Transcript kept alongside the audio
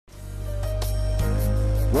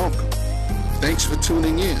Welcome. Thanks for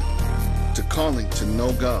tuning in to Calling to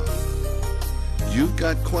Know God. You've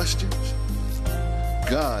got questions.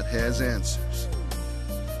 God has answers.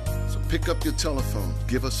 So pick up your telephone.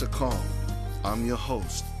 Give us a call. I'm your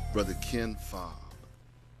host, Brother Ken Fobb.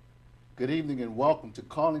 Good evening and welcome to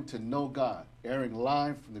Calling to Know God, airing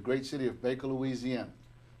live from the great city of Baker, Louisiana.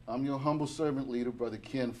 I'm your humble servant leader, Brother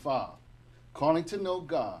Ken Fobb. Calling to Know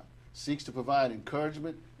God seeks to provide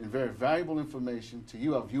encouragement and very valuable information to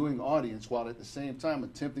you, our viewing audience, while at the same time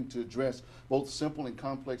attempting to address both simple and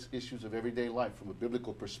complex issues of everyday life from a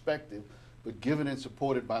biblical perspective, but given and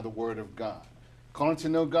supported by the Word of God. Calling to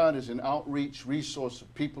Know God is an outreach resource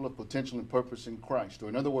of people of potential and purpose in Christ, or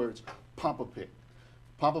in other words, Papa Pick.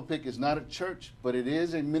 Papa Pick is not a church, but it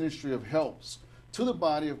is a ministry of helps to the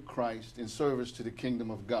body of Christ in service to the kingdom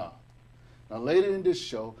of God. Now, later in this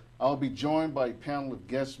show, I'll be joined by a panel of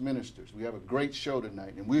guest ministers. We have a great show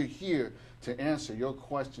tonight, and we're here to answer your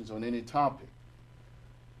questions on any topic.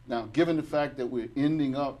 Now, given the fact that we're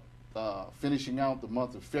finishing out the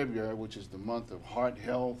month of February, which is the month of heart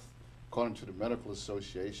health, according to the Medical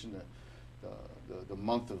Association, the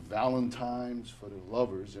month of Valentine's for the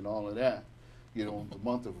lovers and all of that, the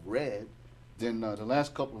month of red, then the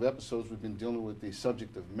last couple of episodes we've been dealing with the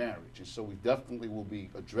subject of marriage. And so we definitely will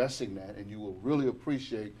be addressing that, and you will really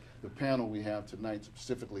appreciate the panel we have tonight to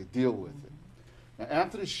specifically deal with it. Now,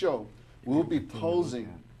 after the show, we'll be posting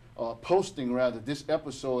this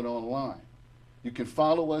episode online. You can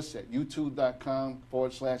follow us at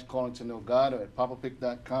youtube.com/calling to know God, or at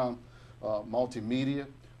papapick.com multimedia,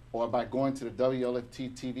 or by going to the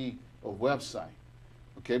WLFT TV website.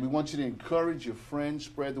 Okay, we want you to encourage your friends,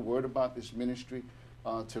 spread the word about this ministry,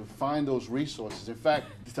 to find those resources. In fact,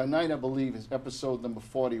 tonight, I believe, is episode number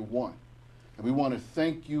 41. And we want to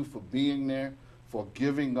thank you for being there, for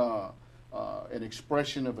giving an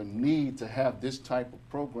expression of a need to have this type of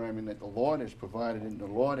programming that the Lord has provided and the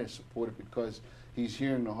Lord has supported, because He's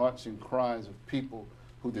hearing the hearts and cries of people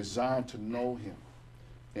who desire to know Him.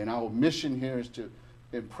 And our mission here is to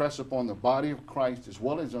impress upon the body of Christ as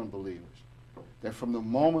well as unbelievers that from the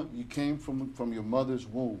moment you came from your mother's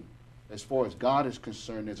womb, as far as God is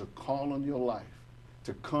concerned, there's a call on your life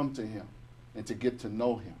to come to Him and to get to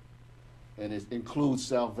know Him. And it includes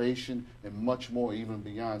salvation and much more, even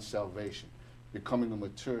beyond salvation, becoming a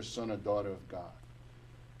mature son or daughter of God.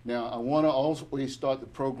 Now, I want to always start the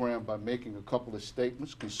program by making a couple of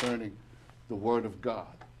statements concerning the Word of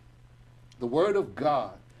God. The Word of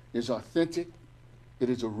God is authentic, it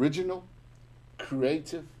is original,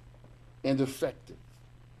 creative, and effective.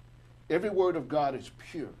 Every word of God is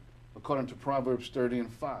pure, according to Proverbs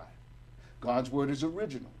 30:5. God's word is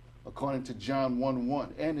original, according to John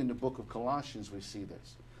 1:1, and in the book of Colossians we see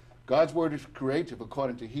this. God's word is creative,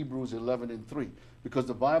 according to Hebrews 11:3, because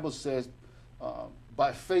the Bible says,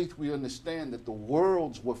 by faith we understand that the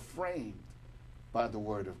worlds were framed by the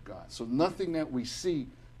word of God. So nothing that we see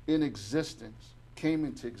in existence came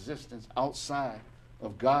into existence outside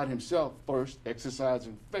of God Himself first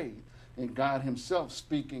exercising faith, and God Himself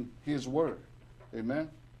speaking His word.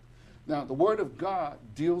 Amen? Now, the Word of God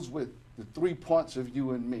deals with the three parts of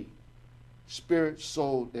you and me: spirit,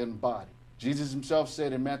 soul, and body. Jesus Himself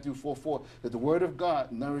said in Matthew 4:4 that the Word of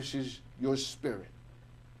God nourishes your spirit.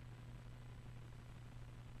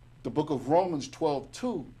 The book of Romans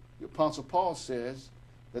 12:2, the Apostle Paul says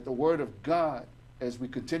that the Word of God, as we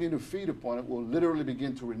continue to feed upon it, will literally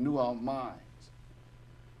begin to renew our minds.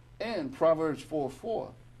 And Proverbs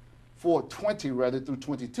 4:20 through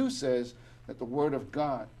 22 says that the Word of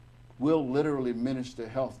God will literally minister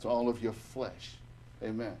health to all of your flesh.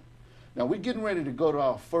 Amen. Now, we're getting ready to go to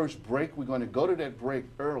our first break. We're going to go to that break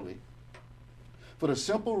early for the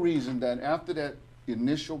simple reason that after that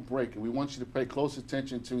initial break, and we want you to pay close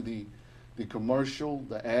attention to the commercial,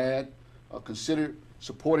 the ad, consider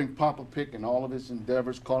supporting Papa Pick and all of his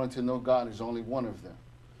endeavors. Calling to Know God is only one of them.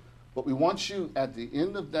 But we want you, at the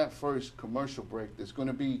end of that first commercial break, there's going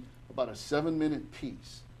to be about a 7-minute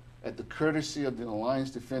piece at the courtesy of the Alliance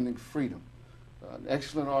Defending Freedom, an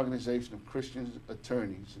excellent organization of Christian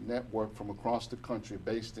attorneys network from across the country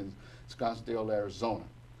based in Scottsdale, Arizona.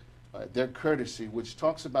 Their courtesy, which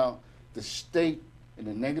talks about the state and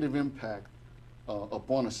the negative impact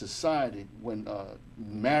upon a society when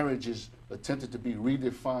marriage is attempted to be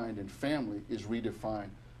redefined and family is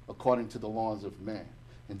redefined according to the laws of man.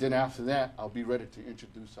 And then after that, I'll be ready to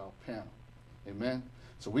introduce our panel. Amen?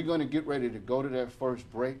 So we're going to get ready to go to that first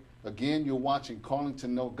break. Again, you're watching Calling to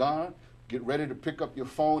Know God. Get ready to pick up your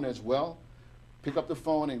phone as well. Pick up the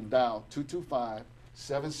phone and dial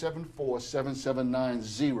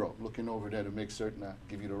 225-774-7790. Looking over there to make certain I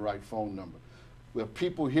give you the right phone number. We have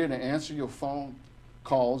people here to answer your phone.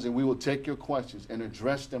 calls, and we will take your questions and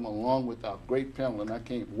address them along with our great panel, and I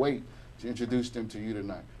can't wait to introduce them to you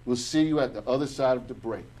tonight. We'll see you at the other side of the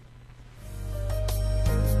break.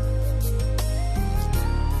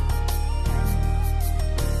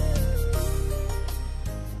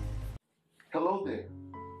 Hello there.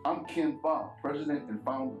 I'm Ken Bob, President and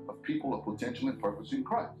founder of People of Potential and Purpose in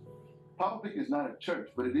Christ. Papa Pick is not a church,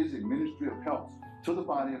 but it is a ministry of help to the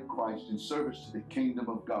body of Christ in service to the kingdom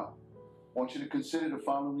of God. I want you to consider the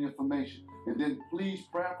following information, and then please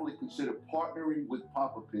prayerfully consider partnering with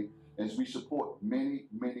Papa Pick as we support many,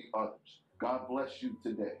 many others. God bless you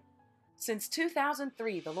today. Since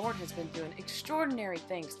 2003, the Lord has been doing extraordinary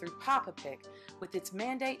things through Papa Pick with its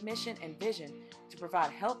mandate, mission, and vision to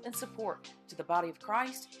provide help and support to the body of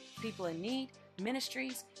Christ, people in need,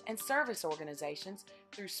 ministries, and service organizations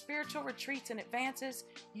through spiritual retreats and advances,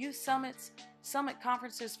 youth summits, summit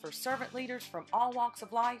conferences for servant leaders from all walks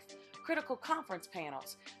of life, critical conference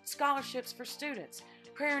panels, scholarships for students,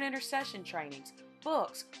 prayer and intercession trainings,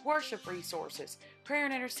 books, worship resources, prayer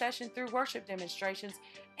and intercession through worship demonstrations,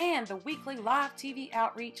 and the weekly live TV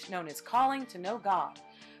outreach known as Calling to Know God.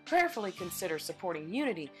 Prayerfully consider supporting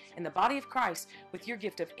unity in the body of Christ with your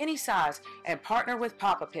gift of any size and partner with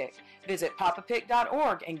Papa Pick. Visit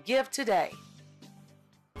papapick.org and give today.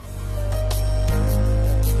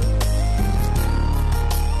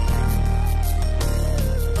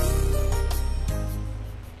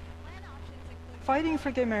 Fighting for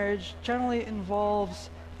gay marriage generally involves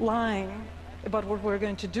lying about what we're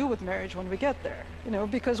going to do with marriage when we get there.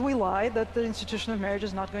 Because we lie that the institution of marriage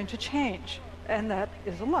is not going to change. And that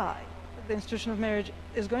is a lie. The institution of marriage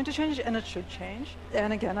is going to change, and it should change.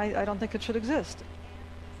 And again, I don't think it should exist.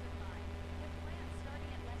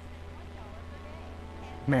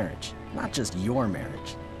 Marriage, not just your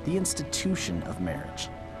marriage, the institution of marriage,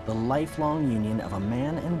 the lifelong union of a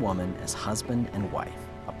man and woman as husband and wife,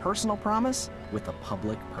 a personal promise with a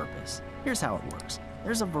public purpose. Here's how it works.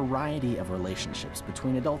 There's a variety of relationships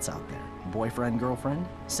between adults out there: boyfriend, girlfriend,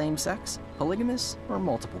 same-sex, polygamous, or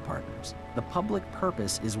multiple partners. The public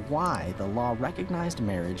purpose is why the law recognized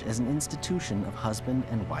marriage as an institution of husband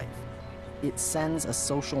and wife. It sends a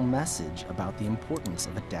social message about the importance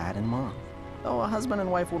of a dad and mom. Though a husband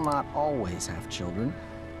and wife will not always have children,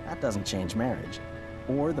 that doesn't change marriage,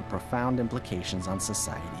 or the profound implications on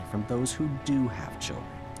society from those who do have children.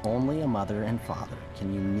 Only a mother and father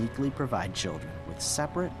can uniquely provide children with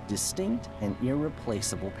separate, distinct, and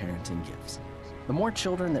irreplaceable parenting gifts. The more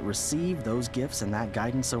children that receive those gifts and that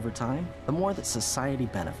guidance over time, the more that society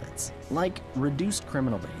benefits, like reduced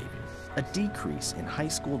criminal behavior, a decrease in high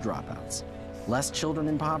school dropouts, less children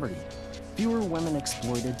in poverty, fewer women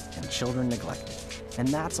exploited, and children neglected. And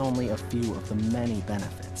that's only a few of the many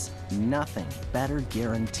benefits. Nothing better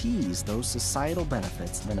guarantees those societal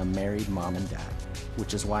benefits than a married mom and dad,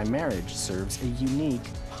 which is why marriage serves a unique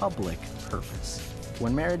public purpose.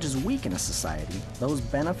 When marriage is weak in a society, those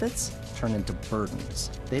benefits turn into burdens.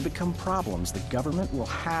 They become problems the government will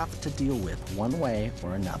have to deal with one way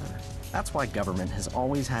or another. That's why government has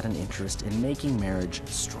always had an interest in making marriage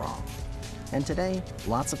strong. And today,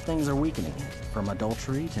 lots of things are weakening it, from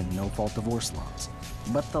adultery to no-fault divorce laws.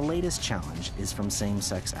 But the latest challenge is from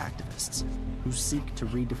same-sex activists who seek to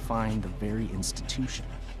redefine the very institution,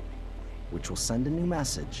 which will send a new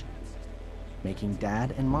message, making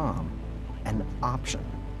dad and mom an option,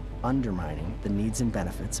 undermining the needs and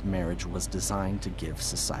benefits marriage was designed to give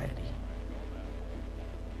society.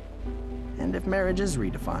 And if marriage is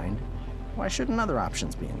redefined, why shouldn't other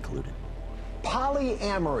options be included?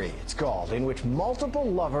 Polyamory, it's called, in which multiple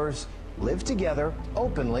lovers live together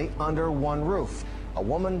openly under one roof. A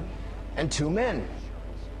woman and two men.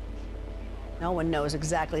 No one knows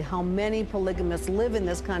exactly how many polygamists live in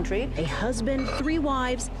this country. A husband, 3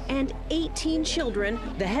 wives, and 18 children.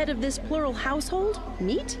 The head of this plural household?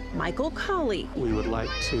 Meet Michael Colley. We would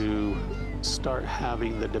like to start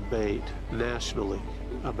having the debate nationally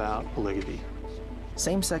about polygamy.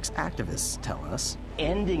 Same-sex activists tell us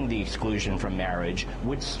ending the exclusion from marriage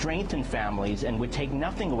would strengthen families and would take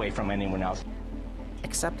nothing away from anyone else.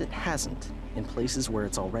 Except it hasn't in places where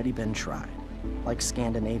it's already been tried, like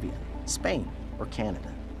Scandinavia, Spain, or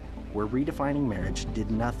Canada, where redefining marriage did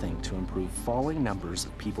nothing to improve falling numbers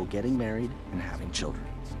of people getting married and having children.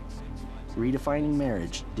 Redefining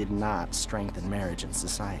marriage did not strengthen marriage in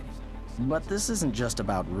society. But this isn't just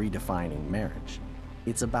about redefining marriage.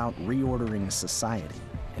 It's about reordering society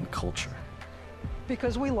and culture.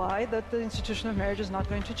 Because we lie that the institution of marriage is not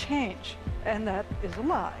going to change. And that is a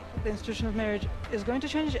lie. The institution of marriage is going to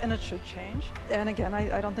change, and it should change. And again,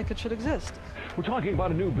 I don't think it should exist. We're talking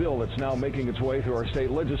about a new bill that's now making its way through our state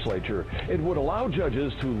legislature. It would allow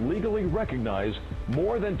judges to legally recognize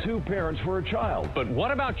more than 2 parents for a child. But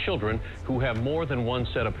what about children who have more than one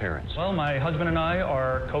set of parents? Well, my husband and I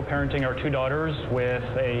are co-parenting our 2 daughters with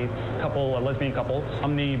a lesbian couple.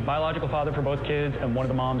 I'm the biological father for both kids, and one of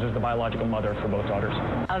the moms is the biological mother for both daughters.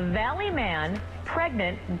 A Valley man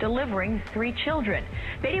pregnant, delivering 3 children.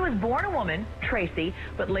 Beatty was born a woman, Tracy,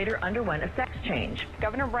 but later underwent a sex change.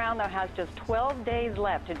 Governor Brown, though, has just 12 days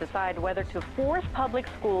left to decide whether to force public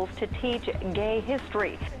schools to teach gay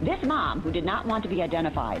history. This mom, who did not want to be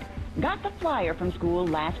identified, got the flyer from school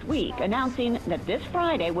last week announcing that this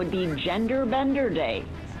Friday would be Gender Bender Day.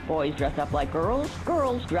 Boys dress up like girls,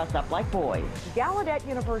 girls dress up like boys. Gallaudet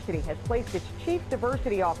University has placed its chief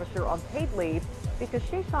diversity officer on paid leave because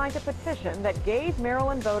she signed a petition that gave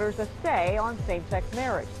Maryland voters a say on same-sex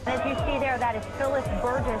marriage. As you see there, that is Phyllis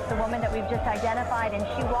Burgess, the woman that we've just identified, and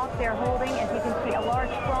she walked there holding, as you can see, a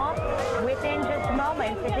large cross. Within just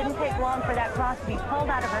moments, it didn't take long for that cross to be pulled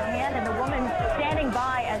out of her hand, and the woman standing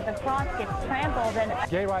by as the cross gets trampled.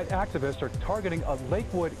 And gay rights activists are targeting a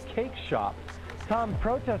Lakewood cake shop. Tom,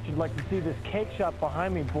 protesters would like to see this cake shop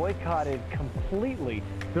behind me boycotted completely.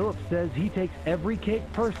 Phillips says he takes every cake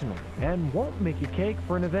personally and won't make a cake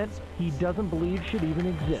for an event he doesn't believe should even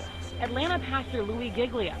exist. Atlanta pastor Louis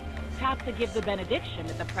Giglia, tapped to give the benediction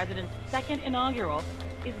at the president's 2nd inaugural,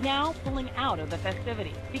 is now pulling out of the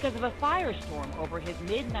festivity because of a firestorm over his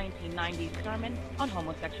mid-1990s sermon on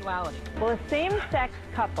homosexuality. Well, a same-sex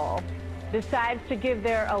couple decides to give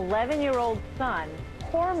their 11-year-old son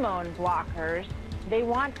hormone blockers. They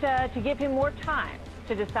want to give him more time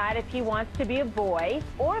to decide if he wants to be a boy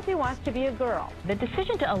or if he wants to be a girl. The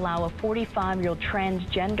decision to allow a 45-year-old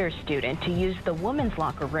transgender student to use the women's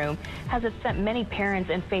locker room has upset many parents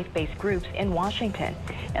and faith-based groups in Washington.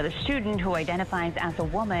 Now, the student, who identifies as a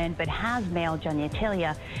woman but has male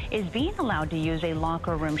genitalia, is being allowed to use a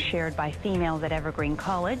locker room shared by females at Evergreen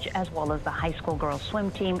College, as well as the high school girls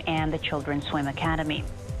swim team and the Children's Swim Academy.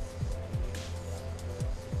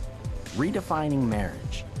 Redefining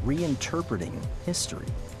marriage, reinterpreting history,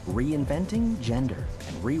 reinventing gender,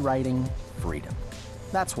 and rewriting freedom.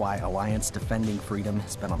 That's why Alliance Defending Freedom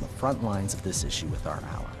has been on the front lines of this issue with our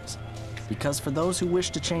allies. Because for those who wish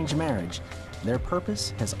to change marriage, their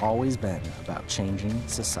purpose has always been about changing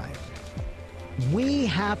society. We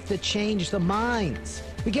have to change the minds.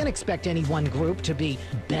 We can't expect any one group to be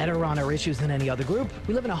better on our issues than any other group.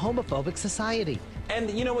 We live in a homophobic society. And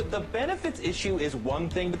you know what, the benefits issue is one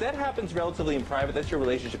thing, but that happens relatively in private. That's your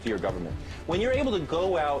relationship to your government. When you're able to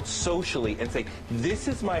go out socially and say, this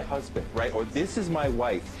is my husband, right, or this is my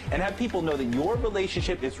wife, and have people know that your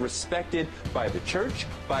relationship is respected by the church,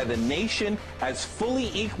 by the nation, as fully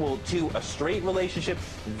equal to a straight relationship,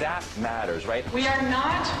 that matters, right? We are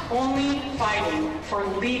not only fighting for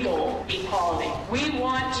legal equality. We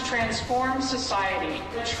want to transform society,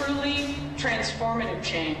 truly transformative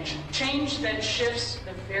change, change that shifts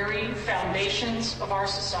the very foundations of our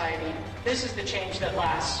society. This is the change that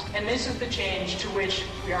lasts, and this is the change to which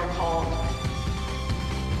we are called.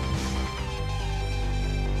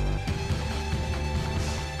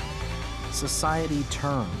 Society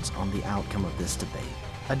turns on the outcome of this debate.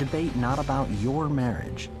 A debate not about your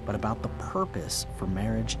marriage, but about the purpose for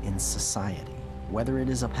marriage in society. Whether it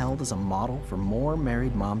is upheld as a model for more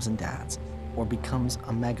married moms and dads, or becomes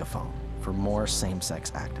a megaphone for more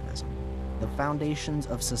same-sex activism. The foundations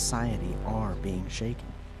of society are being shaken.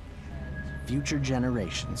 Future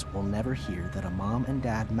generations will never hear that a mom and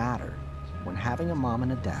dad matter when having a mom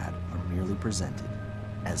and a dad are merely presented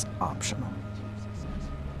as optional.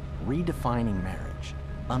 Redefining marriage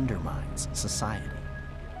undermines society.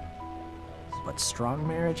 But strong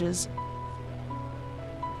marriages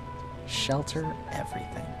shelter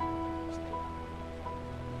everything.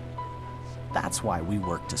 That's why we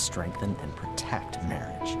work to strengthen and protect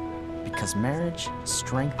marriage. Because marriage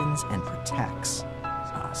strengthens and protects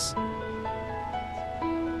us.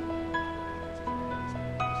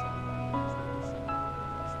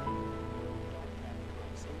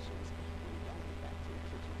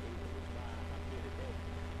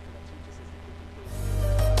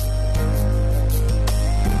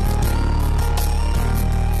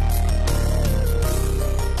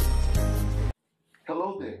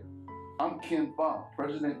 Hello there. I'm Ken Bob,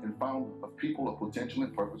 president and founder of People of Potential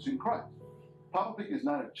and Purpose in Christ. Papa Pick is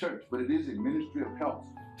not a church, but it is a ministry of help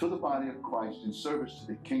to the body of Christ in service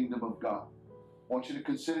to the kingdom of God. I want you to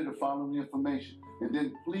consider the following information, and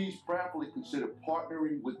then please prayerfully consider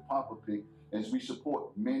partnering with Papa Pick as we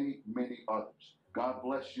support many, many others. God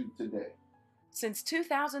bless you today. Since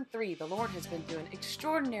 2003, the Lord has been doing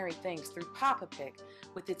extraordinary things through Papa Pick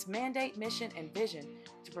with its mandate, mission, and vision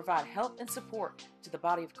to provide help and support to the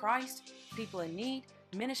body of Christ, people in need,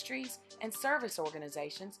 ministries, and service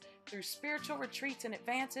organizations through spiritual retreats and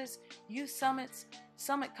advances, youth summits,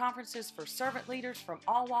 summit conferences for servant leaders from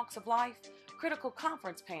all walks of life, critical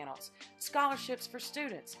conference panels, scholarships for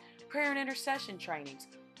students, prayer and intercession trainings,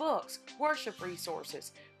 books, worship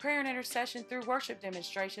resources, prayer and intercession through worship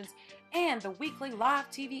demonstrations, and the weekly live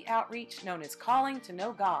TV outreach known as Calling to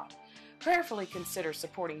Know God. Prayerfully consider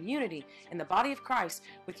supporting unity in the body of Christ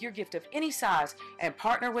with your gift of any size and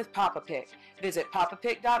partner with Papa Pick. Visit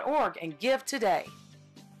papapick.org and give today.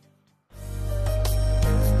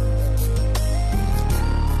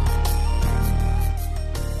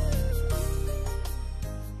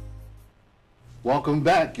 Welcome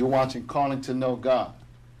back. You're watching Calling to Know God.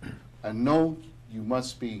 I know you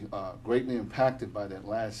must be greatly impacted by that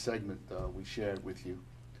last segment we shared with you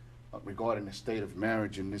regarding the state of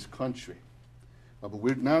marriage in this country. But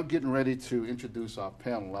we're now getting ready to introduce our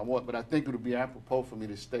panel. But I think it would be apropos for me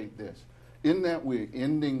to state this. In that we're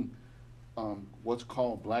ending what's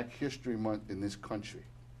called Black History Month in this country.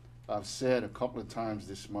 I've said a couple of times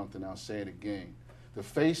this month, and I'll say it again. The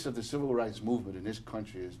face of the civil rights movement in this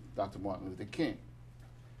country is Dr. Martin Luther King.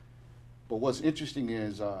 But what's interesting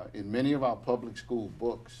is in many of our public school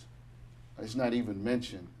books, it's not even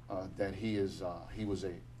mentioned that he was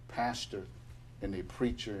a pastor and a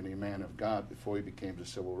preacher and a man of God before he became a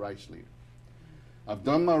civil rights leader. I've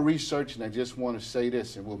done my research, and I just want to say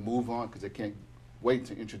this, and we'll move on because I can't wait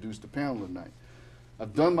to introduce the panel tonight.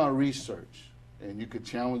 I've done my research, and you could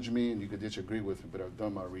challenge me and you could disagree with me, but I've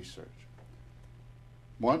done my research.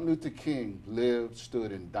 Martin Luther King lived,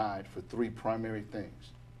 stood, and died for three primary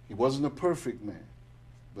things. He wasn't a perfect man,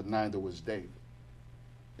 but neither was David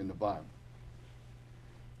in the Bible.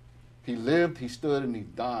 He lived, he stood, and he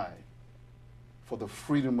died for the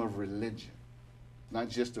freedom of religion, not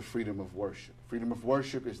just the freedom of worship. Freedom of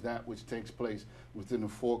worship is that which takes place within the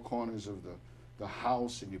four corners of the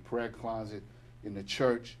house, in your prayer closet, in the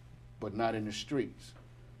church, but not in the streets.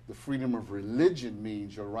 The freedom of religion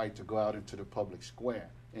means your right to go out into the public square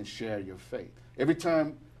and share your faith. Every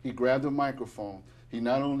time he grabbed a microphone, he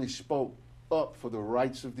not only spoke up for the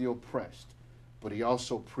rights of the oppressed, but he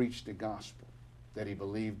also preached the gospel that he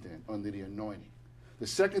believed in under the anointing. The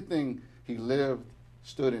second thing he lived,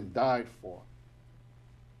 stood, and died for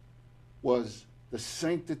was the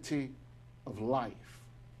sanctity of life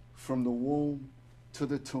from the womb to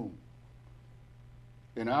the tomb.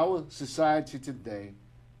 In our society today,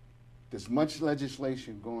 there's much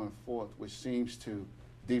legislation going forth which seems to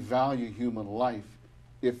devalue human life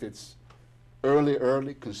if it's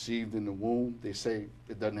early conceived in the womb. They say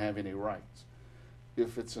it doesn't have any rights.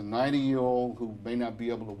 If it's a 90-year-old who may not be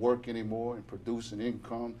able to work anymore and produce an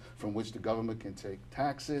income from which the government can take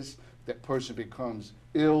taxes, that person becomes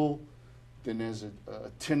ill, then there's a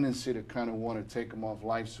tendency to kind of want to take them off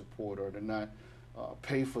life support or to not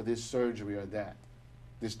pay for this surgery or that,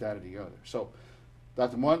 this, that, or the other. So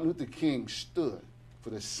Dr. Martin Luther King stood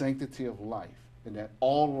for the sanctity of life and that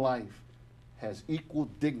all life has equal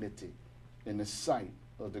dignity in the sight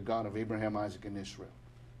of the God of Abraham, Isaac, and Israel.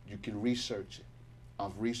 You can research it.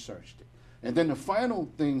 I've researched it. And then the final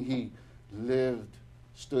thing he lived,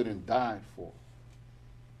 stood, and died for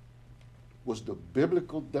was the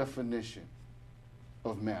biblical definition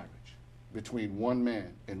of marriage between one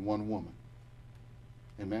man and one woman.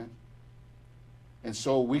 Amen? And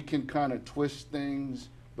so we can kind of twist things,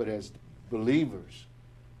 but as believers,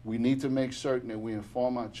 we need to make certain that we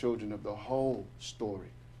inform our children of the whole story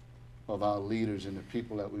of our leaders and the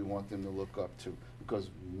people that we want them to look up to. Because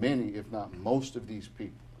many, if not most of these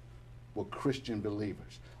people, were Christian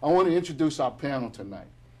believers. I want to introduce our panel tonight.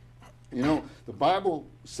 You know, the Bible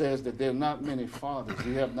says that there are not many fathers.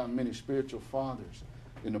 We have not many spiritual fathers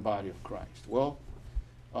in the body of Christ. Well,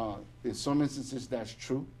 in some instances that's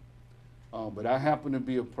true. But I happen to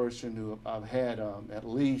be a person who I've had at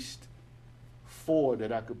least 4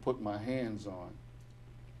 that I could put my hands on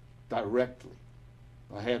directly.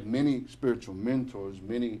 I have many spiritual mentors,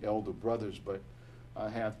 many elder brothers, but I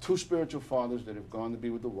have 2 spiritual fathers that have gone to be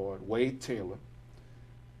with the Lord, Wade Taylor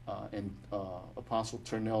and Apostle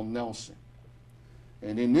Turnell Nelson.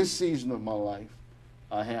 And in this season of my life,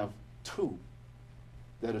 I have 2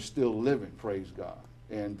 that are still living, praise God,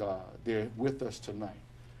 and they're with us tonight.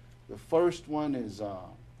 The first one is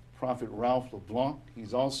Prophet Ralph LeBlanc.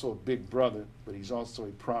 He's also a big brother, but he's also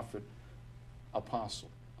a prophet apostle.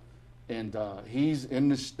 And he's in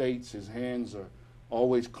the States. His hands are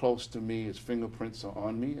always close to me. His fingerprints are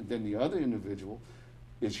on me. And then the other individual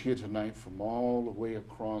is here tonight from all the way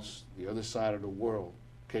across the other side of the world,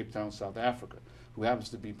 Cape Town, South Africa, who happens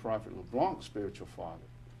to be Prophet LeBlanc's spiritual father,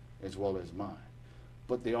 as well as mine.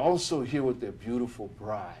 But they're also here with their beautiful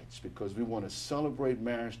brides, because we want to celebrate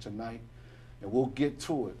marriage tonight, and we'll get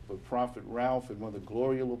to it. But Prophet Ralph and Mother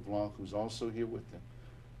Gloria LeBlanc, who's also here with them,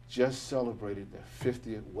 just celebrated their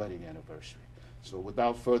 50th wedding anniversary. So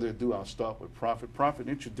without further ado, I'll start with Prophet. Prophet,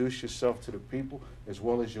 introduce yourself to the people, as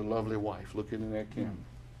well as your lovely wife. Look into that camera.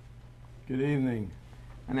 Good evening.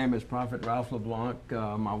 My name is Prophet Ralph LeBlanc.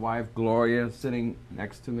 My wife, Gloria, sitting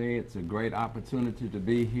next to me. It's a great opportunity to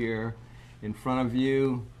be here in front of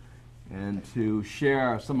you and to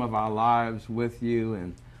share some of our lives with you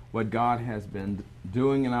and what God has been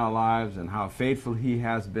doing in our lives and how faithful He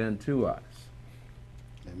has been to us.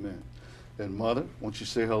 Amen. And Mother, won't you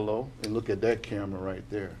say hello and look at that camera right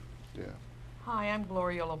there. Yeah. Hi, I'm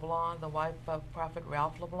Gloria LeBlanc, the wife of Prophet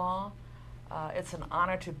Ralph LeBlanc. It's an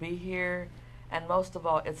honor to be here, and most of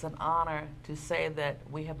all, it's an honor to say that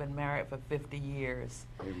we have been married for 50 years.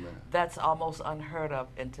 Amen. That's almost unheard of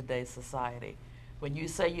in today's society. When you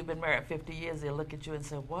say you've been married 50 years, they look at you and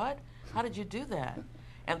say, what? How did you do that?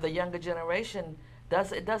 And the younger generation,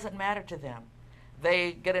 it doesn't matter to them.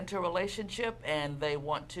 They get into a relationship and they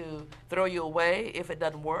want to throw you away if it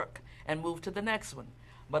doesn't work and move to the next one.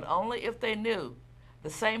 But only if they knew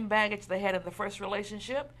the same baggage they had in the first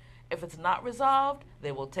relationship, if it's not resolved,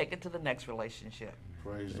 they will take it to the next relationship.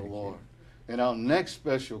 Praise the Lord. And our next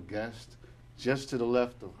special guest, just to the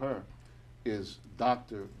left of her, is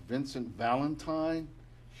Dr. Vincent Valentine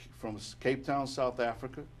from Cape Town, South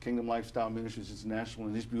Africa, Kingdom Lifestyle Ministries International,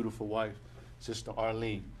 and his beautiful wife, Sister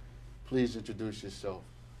Arlene. Please introduce yourself.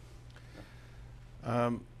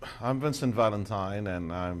 I'm Vincent Valentine,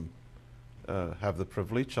 and I have the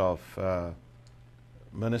privilege of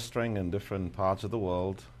ministering in different parts of the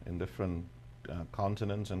world, in different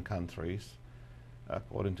continents and countries,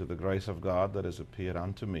 according to the grace of God that has appeared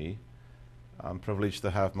unto me. I'm privileged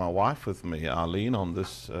to have my wife with me, Arlene, on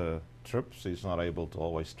this trip. She's not able to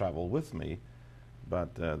always travel with me,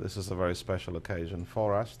 but this is a very special occasion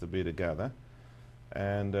for us to be together.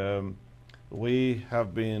 And we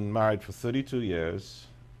have been married for 32 years,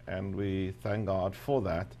 and we thank God for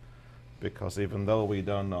that, because even though we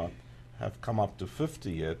do not have come up to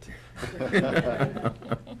 50 yet,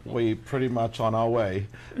 we pretty much on our way.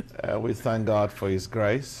 We thank God for His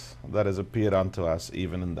grace that has appeared unto us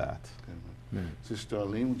even in that. Amen. Sister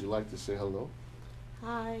Arlene, would you like to say hello?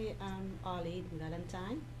 Hi, I'm Arlene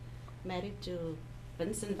Valentine, married to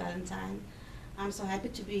Vincent Valentine. I'm so happy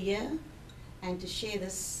to be here and to share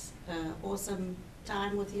this awesome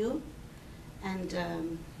time with you. And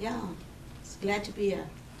yeah, it's glad to be here.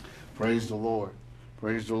 Praise the Lord.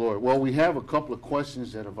 Praise the Lord. Well, we have a couple of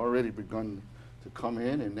questions that have already begun to come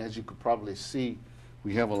in, and as you could probably see,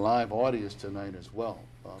 we have a live audience tonight as well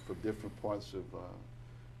for different parts of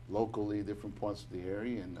locally, different parts of the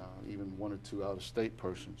area, and even one or two out-of-state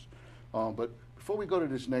persons. But before we go to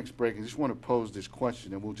this next break, I just want to pose this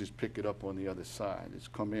question, and we'll just pick it up on the other side. It's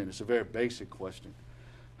come in. It's a very basic question.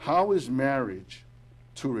 How is marriage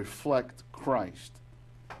to reflect Christ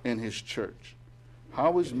in His church?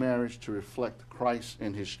 How is marriage to reflect Christ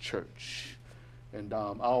in His church? And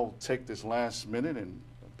I'll take this last minute and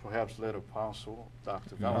perhaps let Apostle,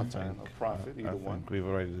 Dr. Valentine, or Prophet, either one. I think we've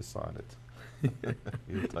already decided.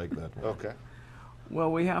 You take that one. Okay.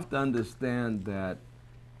 Well, we have to understand that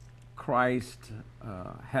Christ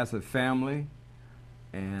has a family,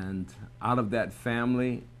 and out of that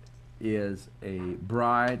family is a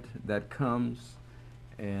bride that comes.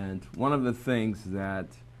 And one of the things that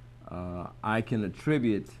I can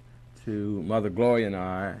attribute to Mother Gloria and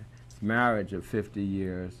I's marriage of 50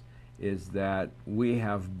 years is that we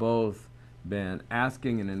have both been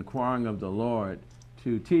asking and inquiring of the Lord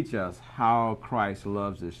to teach us how Christ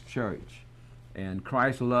loves His church. And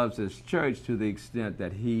Christ loves His church to the extent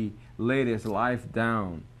that He laid His life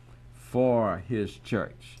down for His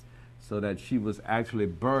church, so that she was actually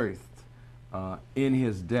birthed in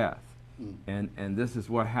His death. And this is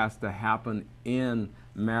what has to happen in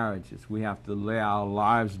marriages. We have to lay our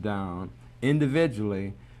lives down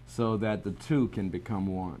individually so that the two can become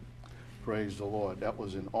one. Praise the Lord. That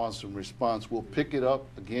was an awesome response. We'll pick it up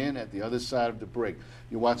again at the other side of the break.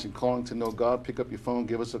 You're watching Calling to Know God. Pick up your phone.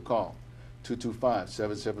 Give us a call.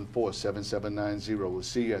 225-774-7790. We'll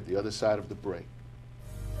see you at the other side of the break.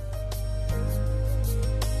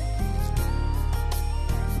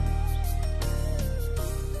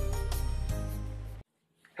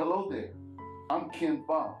 Hello there. I'm Ken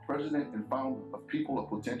Bob, President and Founder of People of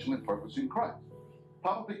Potential and Purpose in Christ.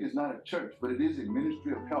 Papa Pick is not a church, but it is a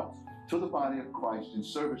ministry of help to the body of Christ in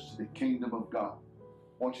service to the kingdom of God.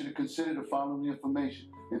 I want you to consider the following information.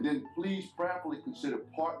 And then please prayerfully consider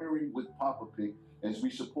partnering with Papa Pig as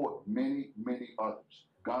we support many, many others.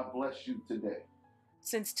 God bless you today.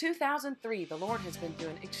 Since 2003, the Lord has been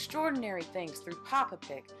doing extraordinary things through Papa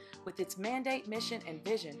Pig with its mandate, mission, and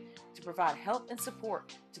vision to provide help and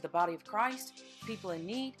support to the body of Christ, people in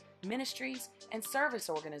need, ministries, and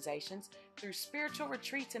service organizations through spiritual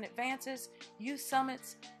retreats and advances, youth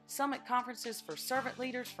summits, summit conferences for servant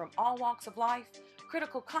leaders from all walks of life,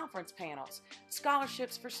 critical conference panels,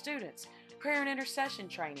 scholarships for students, prayer and intercession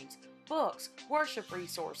trainings, books, worship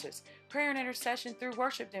resources, prayer and intercession through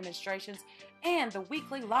worship demonstrations, and the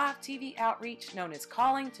weekly live TV outreach known as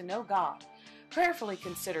Calling to Know God. Prayerfully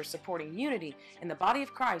consider supporting unity in the body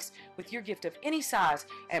of Christ with your gift of any size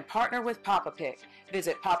and partner with Papa Pig.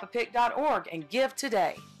 Visit papapig.org and give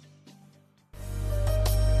today.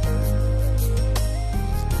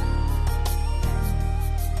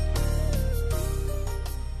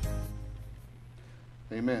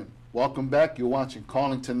 Amen. Welcome back. You're watching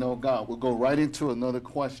Calling to Know God. We'll go right into another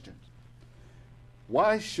question.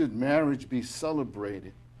 Why should marriage be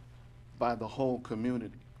celebrated by the whole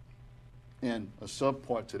community? And a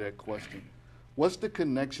subpart to that question, what's the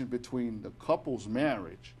connection between the couple's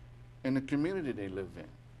marriage and the community they live in?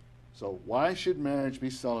 So why should marriage be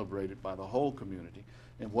celebrated by the whole community?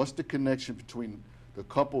 And what's the connection between the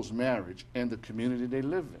couple's marriage and the community they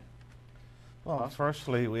live in? Well,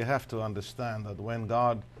 firstly, we have to understand that when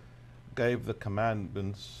God gave the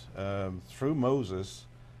commandments through Moses,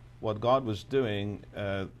 what God was doing,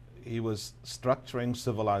 he was structuring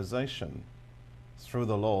civilization through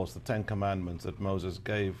the laws, the 10 Commandments that Moses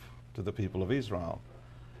gave to the people of Israel.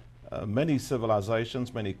 Many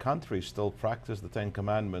civilizations, many countries still practice the 10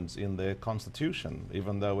 Commandments in their constitution,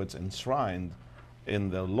 even though it's enshrined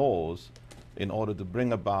in their laws in order to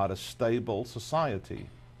bring about a stable society.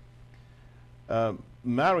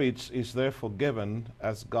 Marriage is therefore given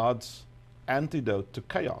as God's antidote to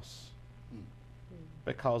chaos.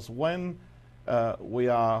 Because when we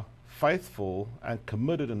are faithful and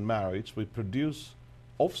committed in marriage, we produce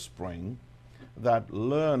offspring that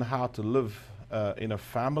learn how to live in a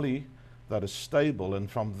family that is stable, and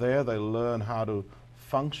from there they learn how to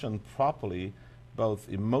function properly, both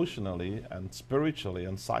emotionally and spiritually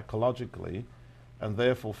and psychologically, and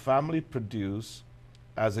therefore family produce,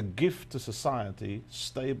 as a gift to society,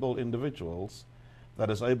 stable individuals that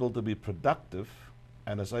is able to be productive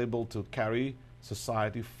and is able to carry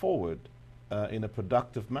society forward in a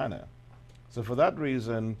productive manner. So for that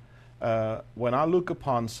reason, when I look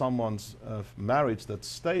upon someone's marriage that's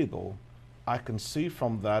stable, I can see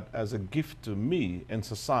from that as a gift to me in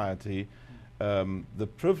society, the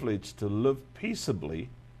privilege to live peaceably,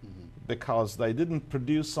 because they didn't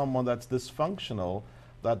produce someone that's dysfunctional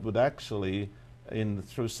that would actually,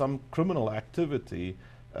 through some criminal activity,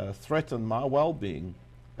 threaten my well-being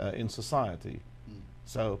in society.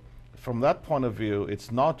 So from that point of view,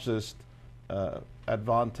 it's not just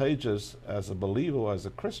advantageous as a believer or as a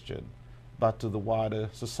Christian, but to the wider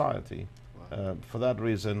society. For that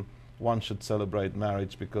reason, one should celebrate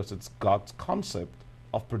marriage, because it's God's concept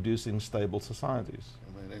of producing stable societies.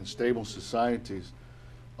 And stable societies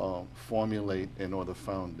formulate and are the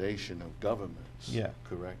foundation of governments. Yeah.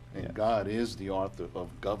 Correct? And Yeah. God is the author of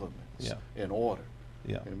governments and order.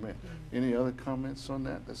 Yeah. Amen. Any other comments on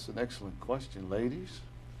that? That's an excellent question, ladies.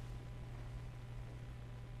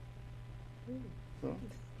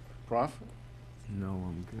 Prophet? No,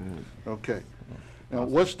 I'm good. Okay. Now,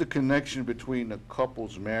 what's the connection between the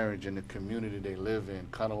couple's marriage and the community they live in?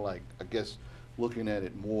 Kind of like, I guess, looking at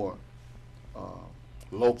it more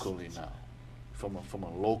locally now, from a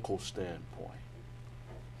local standpoint.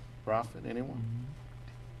 Prophet, anyone?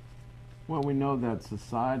 Well, we know that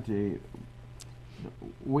society,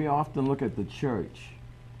 we often look at the church,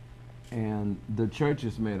 and the church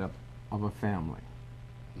is made up of a family.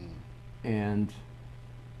 And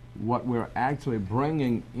what we're actually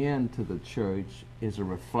bringing into the church is a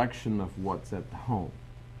reflection of what's at home.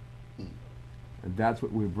 And that's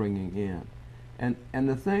what we're bringing in. And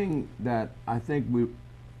the thing that I think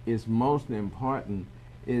is most important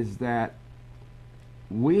is that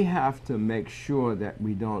we have to make sure that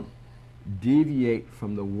we don't deviate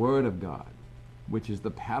from the Word of God, which is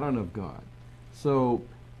the pattern of God. So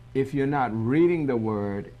if you're not reading the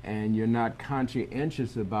Word and you're not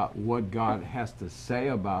conscientious about what God has to say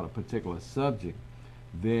about a particular subject,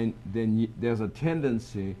 then there's a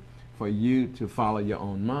tendency for you to follow your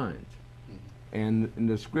own mind. And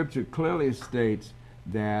the Scripture clearly states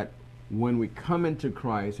that when we come into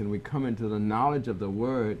Christ and we come into the knowledge of the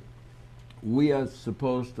Word, we are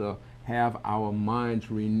supposed to have our minds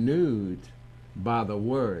renewed by the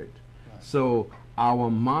Word. So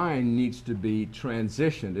our mind needs to be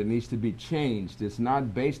transitioned. It needs to be changed. It's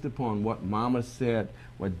not based upon what mama said,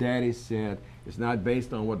 what daddy said. It's not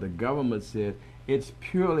based on what the government said. It's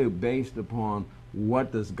purely based upon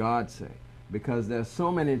what does God say. Because there's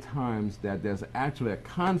so many times that there's actually a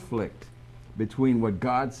conflict between what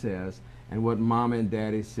God says and what mom and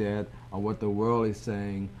daddy said, or what the world is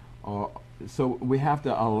saying. So we have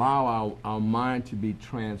to allow our mind to be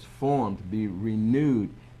transformed, to be renewed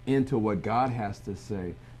into what God has to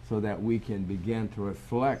say, so that we can begin to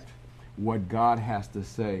reflect what God has to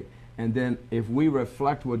say. And then if we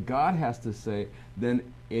reflect what God has to say, then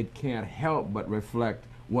it can't help but reflect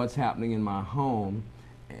what's happening in my home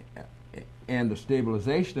and the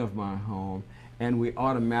stabilization of my home. And we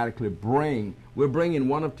automatically we're bringing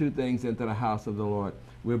one of two things into the house of the Lord.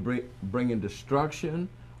 We're bringing destruction,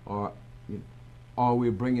 or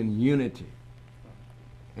we're bringing unity.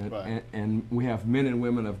 And, Right. and we have men and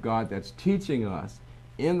women of God that's teaching us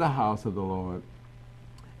in the house of the Lord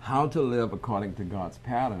how to live according to God's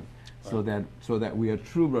pattern, so that we are a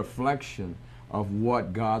true reflection of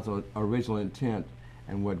what God's original intent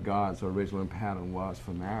and what God's original pattern was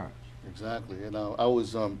for marriage. Exactly. And I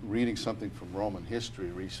was reading something from Roman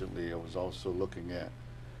history recently. I was also looking at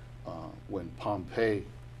when Pompeii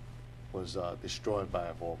was destroyed by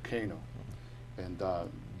a volcano. And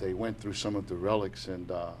they went through some of the relics,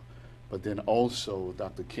 and but then also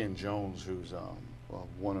Dr. Ken Jones, who's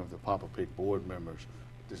one of the Papa Pig board members,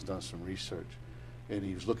 has done some research. And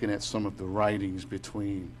he was looking at some of the writings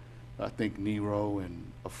between, I think, Nero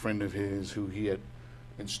and a friend of his who he had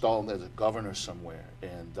installed as a governor somewhere.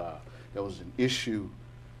 And there was an issue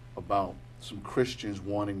about some Christians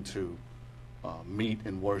wanting to meet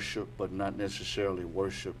and worship, but not necessarily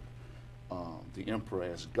worship the emperor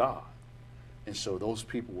as God. And so those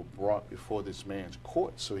people were brought before this man's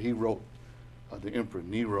court. So he wrote the Emperor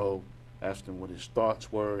Nero, asked him what his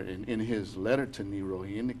thoughts were, and in his letter to Nero,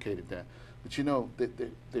 he indicated that. But you know,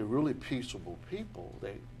 they're really peaceable people.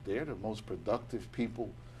 They're the most productive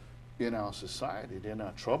people in our society. They're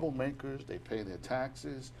not troublemakers. They pay their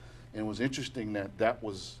taxes. And it was interesting that that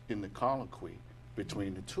was in the colloquy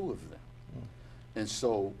between the two of them. And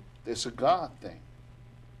so it's a God thing.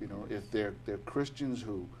 You know, if they're Christians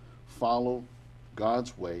who follow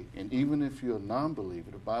God's way, and even if you're a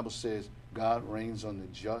non-believer, the Bible says God reigns on the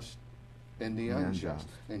just and the unjust.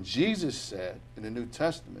 And Jesus said in the New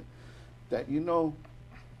Testament that, you know,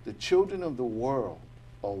 the children of the world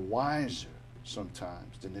are wiser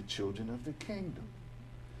sometimes than the children of the kingdom.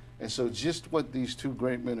 And so just what these two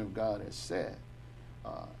great men of God have said,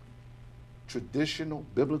 traditional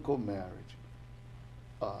biblical marriage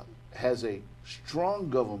has a strong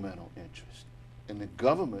governmental interest, and the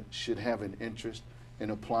government should have an interest in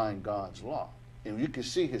applying God's law. And you can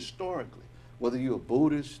see historically, whether you're a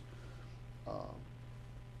Buddhist,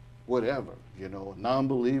 whatever, you know, a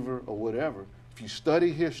non-believer or whatever, if you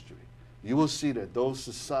study history, you will see that those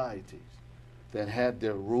societies that had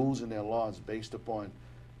their rules and their laws based upon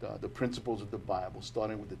the principles of the Bible,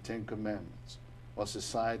 starting with the Ten Commandments, are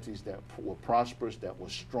societies that were prosperous, that were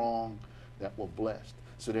strong, that were blessed.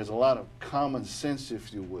 So there's a lot of common sense,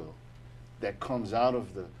 if you will, that comes out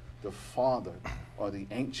of the Father, or the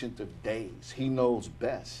Ancient of Days. He knows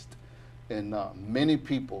best. And many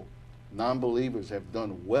people, non-believers, have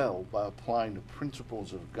done well by applying the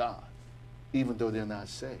principles of God, even though they're not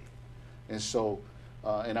saved. And so,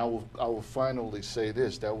 and I will finally say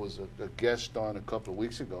this. There was a guest on a couple of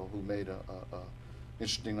weeks ago who made a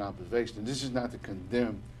interesting observation. And this is not to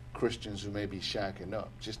condemn Christians who may be shacking up,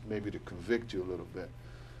 just maybe to convict you a little bit.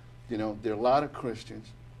 You know, there are a lot of Christians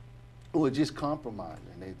who are just compromising.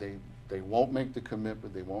 They won't make the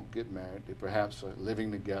commitment. They won't get married. They perhaps are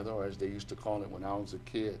living together, or as they used to call it when I was a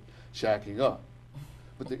kid, shacking up.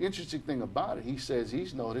 But the interesting thing about it, he says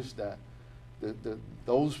he's noticed that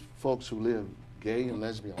those folks who live gay and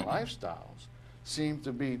lesbian lifestyles seem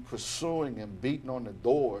to be pursuing and beating on the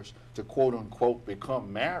doors to quote unquote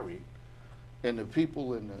become married. And the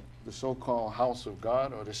people in the so-called house of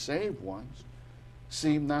God, or the saved ones,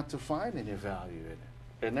 seem not to find any value in it.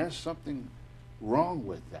 And there's something wrong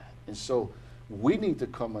with that. And so we need to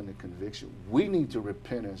come under conviction. We need to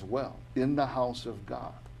repent as well in the house of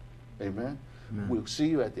God. Amen? Amen. We'll see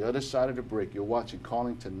you at the other side of the break. You're watching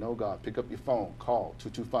Calling to Know God. Pick up your phone. Call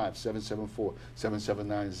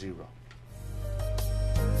 225-774-7790.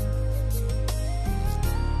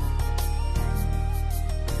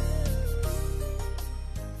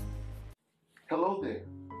 Hello there.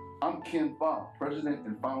 I'm Ken Bob, president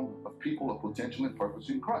and founder of People of Potential and Purpose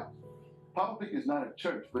in Christ. Papa Pig is not a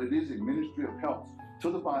church, but it is a ministry of help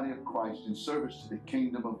to the body of Christ in service to the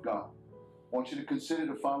kingdom of God. I want you to consider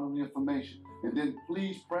the following information. And then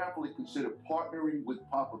please prayerfully consider partnering with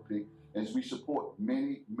Papa Pig as we support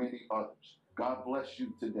many, many others. God bless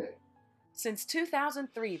you today. Since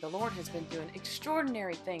 2003, the Lord has been doing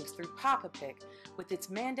extraordinary things through Papa Pig with its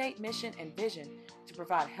mandate, mission, and vision to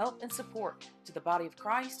provide help and support to the body of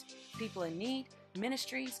Christ, people in need,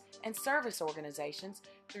 ministries, and service organizations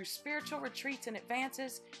through spiritual retreats and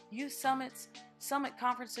advances, youth summits, summit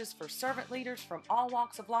conferences for servant leaders from all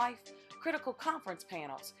walks of life, critical conference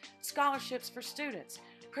panels, scholarships for students,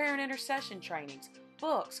 prayer and intercession trainings,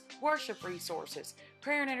 books, worship resources,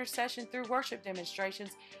 prayer and intercession through worship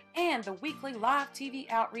demonstrations, and the weekly live TV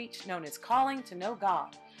outreach known as Calling to Know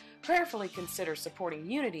God. Prayerfully consider supporting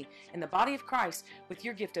unity in the body of Christ with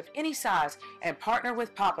your gift of any size and partner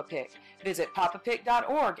with Papa Pig. Visit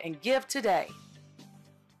papapig.org and give today.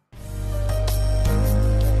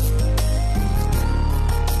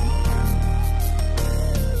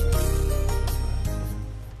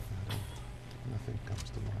 Nothing comes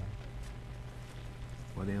to mind.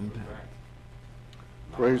 What impact?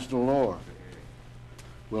 Praise the Lord.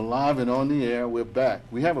 We're live and on the air. We're back.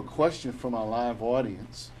 We have a question from our live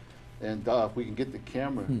audience. And if we can get the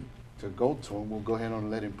camera to go to him, we'll go ahead and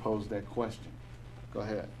let him pose that question. Go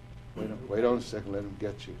ahead. Wait on a second. Let him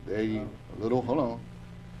get you. There you a little, hold on.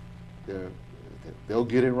 They'll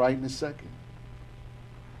get it right in a second.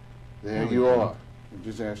 There you are.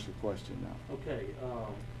 Just ask your question now. Okay.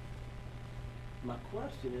 My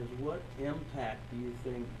question is, what impact do you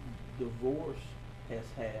think divorce has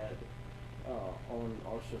had on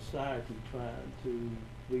our society trying to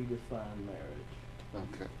redefine marriage?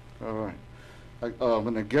 Okay. All right.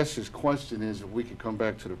 And I guess his question is, if we could come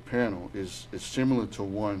back to the panel, is similar to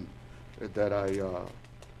one that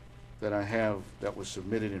I have that was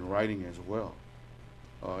submitted in writing as well,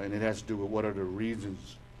 and it has to do with what are the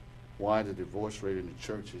reasons why the divorce rate in the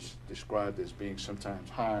church is described as being sometimes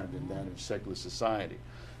higher than that in secular society.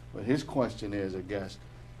 But his question is, I guess,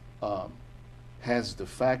 has the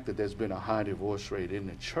fact that there's been a high divorce rate in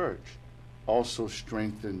the church also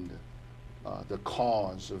strengthened the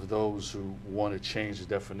cause of those who want to change the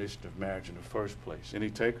definition of marriage in the first place? Any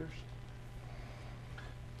takers?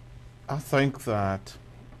 I think that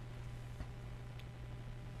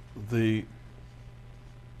the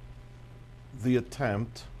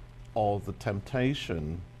attempt or the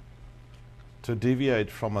temptation to deviate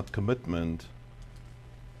from a commitment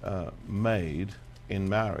made in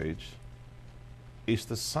marriage is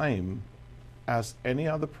the same as any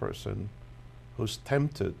other person who's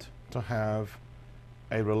tempted to have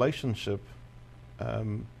a relationship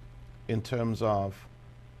in terms of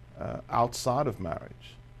outside of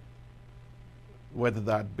marriage, whether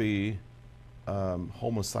that be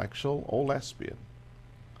homosexual or lesbian.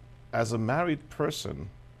 As a married person,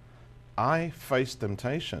 I face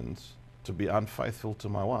temptations to be unfaithful to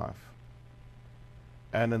my wife.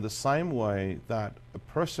 And in the same way that a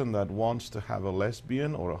person that wants to have a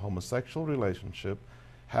lesbian or a homosexual relationship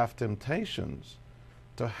have temptations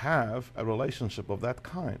to have a relationship of that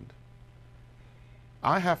kind,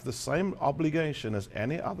 I have the same obligation as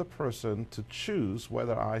any other person to choose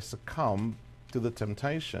whether I succumb to the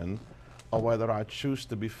temptation or whether I choose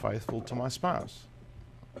to be faithful to my spouse.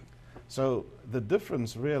 So the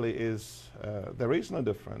difference really is, there is no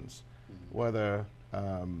difference whether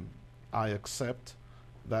I accept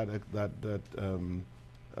to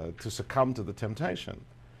succumb to the temptation.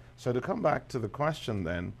 So to come back to the question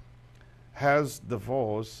then, has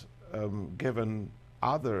divorce given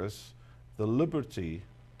others the liberty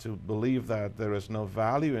to believe that there is no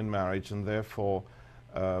value in marriage and therefore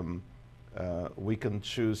we can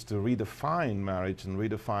choose to redefine marriage and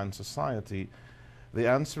redefine society? The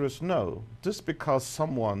answer is no. Just because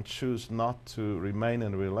someone chooses not to remain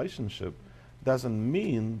in a relationship doesn't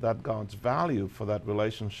mean that God's value for that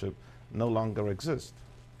relationship no longer exists.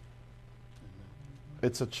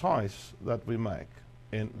 It's a choice that we make,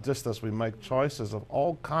 just as we make choices of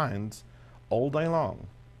all kinds all day long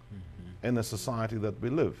in the society that we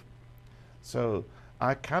live. So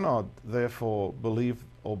I cannot therefore believe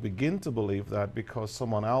or begin to believe that because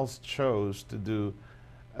someone else chose to do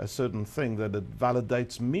a certain thing that it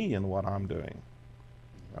validates me in what I'm doing.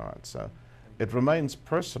 All right, so it remains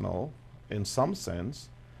personal in some sense,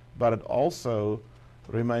 but it also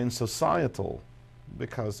remains societal,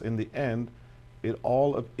 because in the end it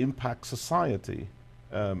all impacts society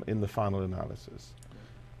in the final analysis.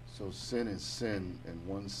 So sin is sin, and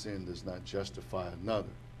one sin does not justify another.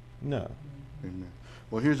 No. Amen.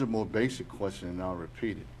 Well, here's a more basic question, and I'll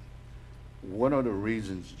repeat it. What are the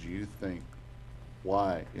reasons, do you think,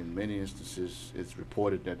 why in many instances it's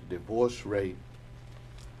reported that the divorce rate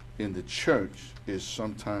in the church is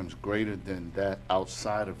sometimes greater than that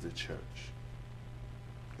outside of the church.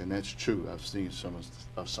 And that's true. I've seen some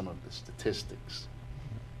of the statistics.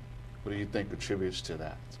 What do you think attributes to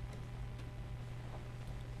that?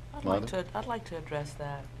 I'd like to address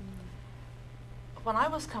that. When I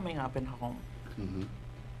was coming up in home,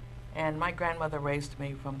 and my grandmother raised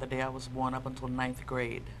me from the day I was born up until 9th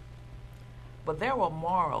grade, but there were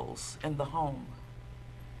morals in the home.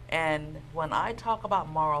 And when I talk about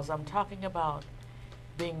morals, I'm talking about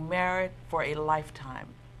being married for a lifetime.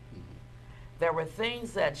 There were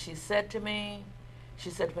things that she said to me. She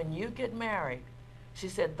said, when you get married, she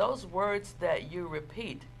said, those words that you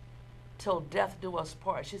repeat, till death do us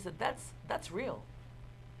part. She said, that's real.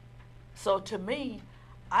 So to me,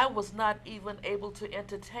 I was not even able to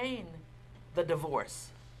entertain the divorce,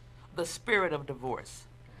 the spirit of divorce.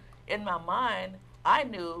 In my mind, I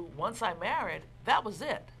knew once I married, that was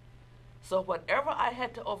it. So whatever I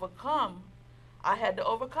had to overcome, I had to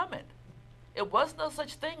overcome it. It was no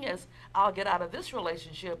such thing as I'll get out of this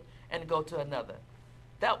relationship and go to another.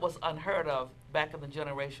 That was unheard of back in the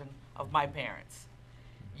generation of my parents.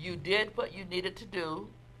 You did what you needed to do.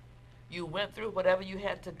 You went through whatever you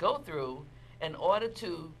had to go through in order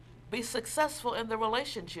to be successful in the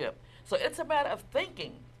relationship. So it's a matter of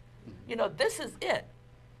thinking, you know, this is it.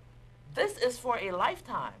 This is for a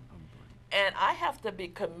lifetime. And I have to be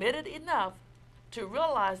committed enough to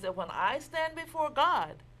realize that when I stand before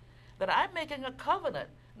God, that I'm making a covenant,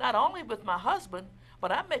 not only with my husband,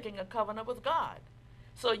 but I'm making a covenant with God.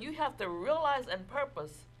 So you have to realize and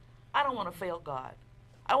purpose, I don't want to fail God.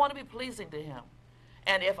 I want to be pleasing to him.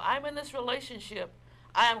 And if I'm in this relationship,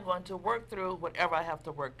 I am going to work through whatever I have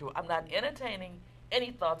to work through. I'm not entertaining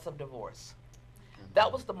any thoughts of divorce.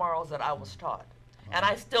 That was the morals that I was taught. And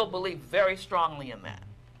I still believe very strongly in that.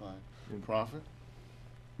 Prophet?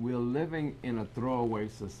 We're living in a throwaway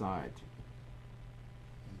society.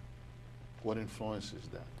 What influences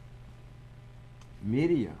that?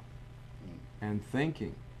 Media and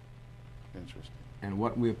thinking. Interesting. And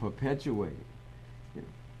what we're perpetuating.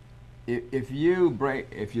 If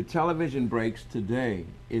your television breaks today,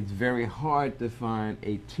 it's very hard to find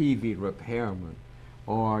a TV repairman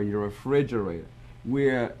or your refrigerator.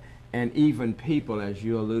 And even people, as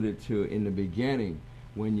you alluded to in the beginning,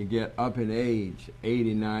 when you get up in age,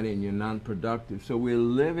 80, 90, and you're non-productive. So we're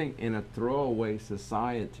living in a throwaway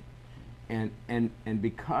society. And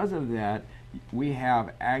because of that, we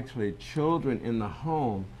have actually children in the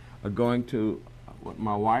home are going to, what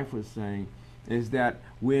my wife was saying, is that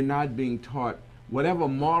we're not being taught whatever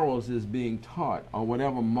morals is being taught or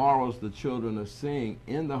whatever morals the children are seeing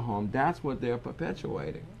in the home, that's what they're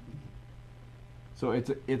perpetuating. So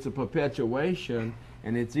it's a perpetuation,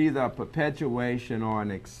 and it's either a perpetuation or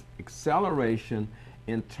an acceleration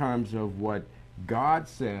in terms of what God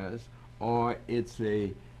says, or it's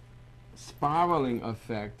a spiraling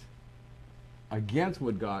effect against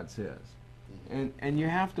what God says. And you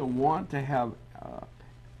have to want to have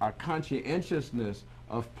a conscientiousness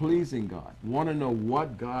of pleasing God, want to know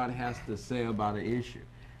what God has to say about an issue.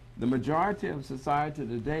 The majority of society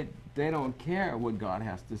today, they don't care what God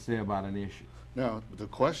has to say about an issue. Now, the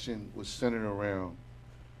question was centered around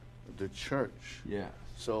the church. Yeah.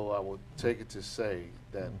 So I would take it to say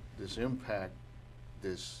that this impact,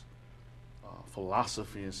 this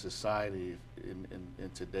philosophy in society,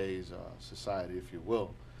 in today's society, if you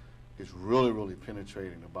will, is really, really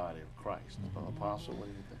penetrating the body of Christ. Apostle, what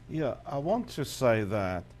do you think? Yeah, I want to say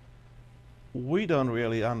that we don't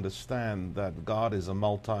really understand that God is a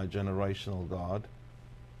multi-generational God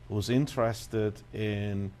who's interested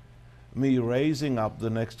in me raising up the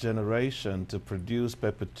next generation to produce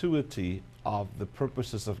perpetuity of the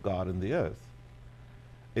purposes of God in the earth.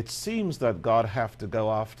 It seems that God have to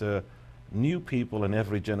go after new people in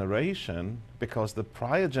every generation because the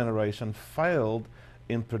prior generation failed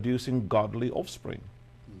in producing godly offspring.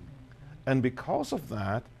 And because of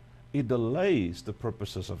that, it delays the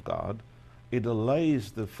purposes of God. It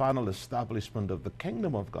delays the final establishment of the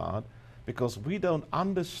kingdom of God, because we don't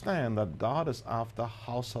understand that God is after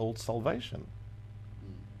household salvation.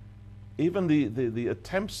 Even the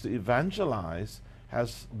attempts to evangelize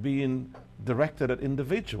has been directed at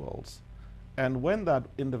individuals. And when that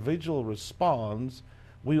individual responds,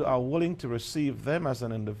 we are willing to receive them as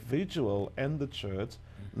an individual in the church,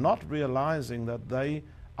 not realizing that they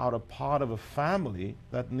are a part of a family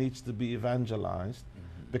that needs to be evangelized,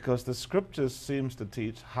 because the scriptures seems to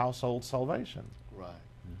teach household salvation. Right.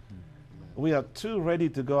 We are too ready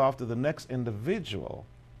to go after the next individual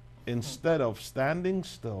instead of standing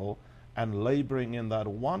still and laboring in that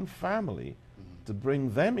one family to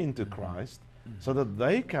bring them into Christ so that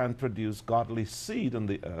they can produce godly seed on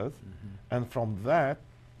the earth, and from that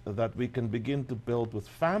we can begin to build with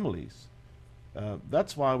families.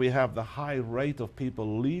 That's why we have the high rate of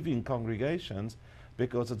people leaving congregations,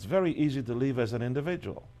 because it's very easy to leave as an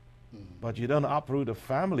individual. But you don't uproot a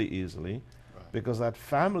family easily, because that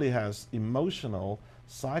family has emotional,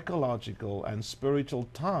 psychological, and spiritual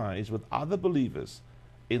ties with other believers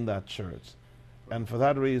in that church. And for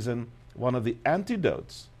that reason, one of the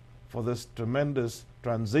antidotes for this tremendous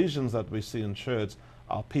transitions that we see in church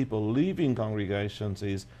are people leaving congregations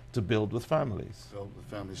is to build with families. Build with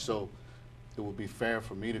families. So it would be fair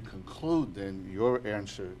for me to conclude then your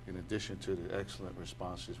answer, in addition to the excellent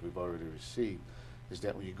responses we've already received, is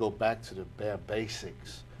that when you go back to the bare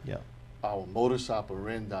basics, our modus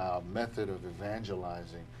operandi, our method of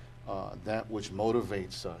evangelizing, that which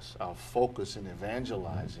motivates us, our focus in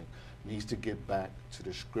evangelizing, needs to get back to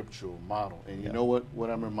the scriptural model. And you know what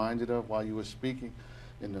I'm reminded of while you were speaking?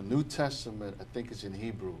 In the New Testament, I think it's in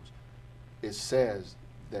Hebrews, it says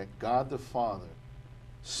that God the Father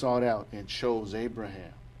sought out and chose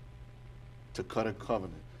Abraham to cut a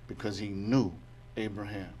covenant because he knew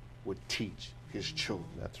Abraham would teach his children.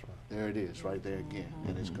 That's right. There it is, right there again.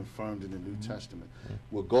 And it's confirmed in the New Testament.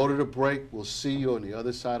 We'll go to the break. We'll see you on the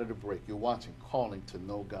other side of the break. You're watching Calling to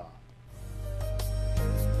Know God.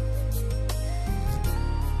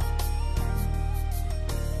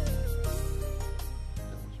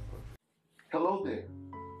 Hello there.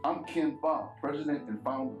 I'm Ken Bob, President and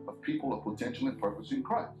founder of People of Potential and Purpose in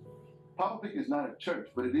Christ. Papa Pick is not a church,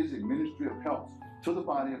 but it is a ministry of help to the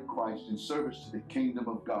body of Christ in service to the kingdom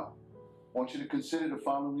of God. I want you to consider the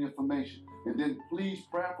following information, and then please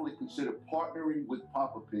prayerfully consider partnering with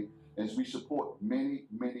Papa Pick as we support many,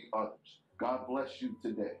 many others. God bless you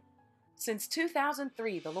today. Since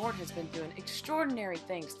 2003, the Lord has been doing extraordinary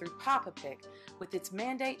things through Papa Pick with its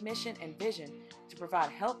mandate, mission, and vision to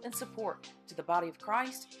provide help and support to the body of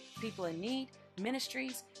Christ, people in need,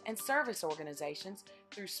 ministries, and service organizations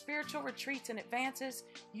through spiritual retreats and advances,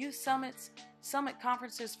 youth summits, summit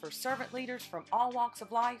conferences for servant leaders from all walks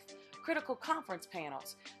of life, critical conference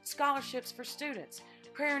panels, scholarships for students,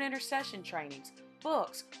 prayer and intercession trainings,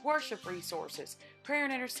 books, worship resources, prayer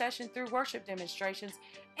and intercession through worship demonstrations,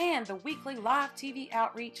 and the weekly live TV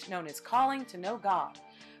outreach known as Calling to Know God.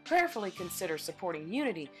 Prayerfully consider supporting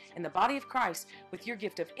unity in the body of Christ with your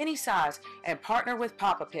gift of any size and partner with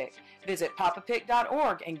Papa Pick. Visit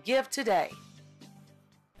papapick.org and give today.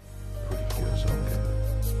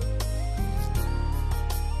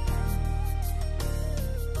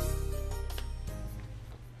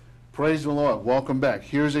 Praise the Lord. Welcome back.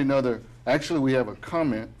 Here's another, actually we have a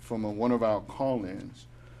comment from one of our call-ins.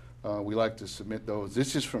 We like to submit those.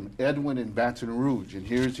 This is from Edwin in Baton Rouge, and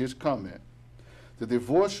here's his comment. The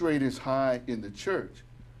divorce rate is high in the church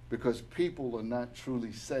because people are not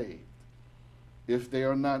truly saved. If they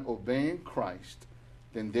are not obeying Christ,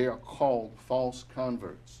 then they are called false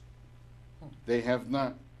converts. They have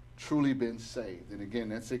not truly been saved. And again,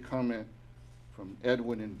 that's a comment from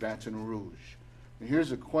Edwin in Baton Rouge. And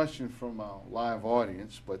here's a question from our live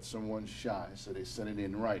audience, but someone's shy, so they sent it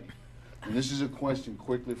in writing. And this is a question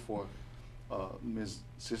quickly for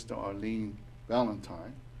Sister Arlene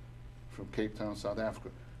Valentine from Cape Town, South Africa.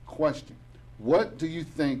 Question: what do you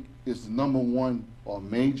think is the number one or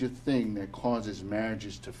major thing that causes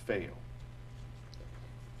marriages to fail?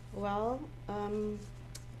 Well,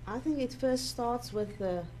 I think it first starts with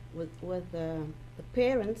the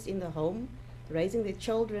parents in the home raising their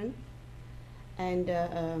children, and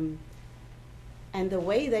the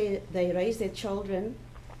way they raise their children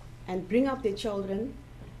and bring up their children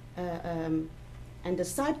and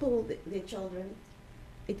disciple their children.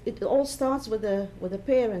 It all starts with the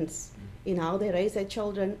parents in how they raise their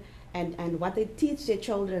children and what they teach their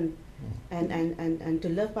children and to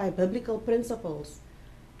live by biblical principles.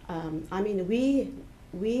 I mean,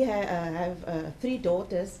 we have 3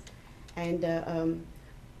 daughters, and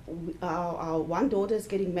our one daughter is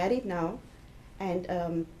getting married now,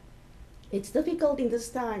 and it's difficult in this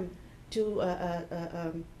time to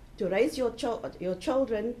raise your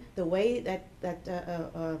children the way that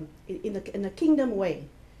in a kingdom way,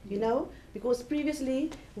 you know, because previously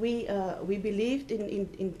we believed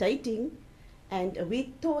in dating, and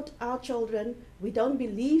we taught our children we don't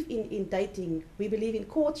believe in dating, we believe in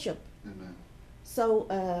courtship. Amen. So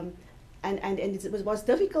and it was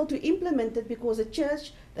difficult to implement it because the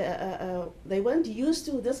church they weren't used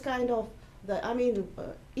to this kind of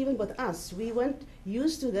even with us, we weren't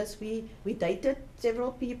used to this. We dated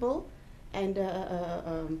several people, and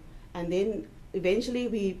then eventually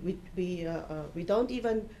we don't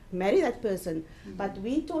even marry that person. Mm-hmm. But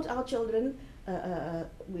we taught our children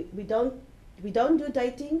we don't We don't do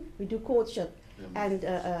dating, we do courtship.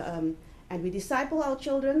 And we disciple our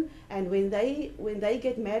children, and when they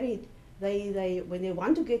get married, when they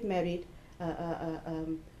want to get married,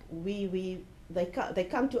 they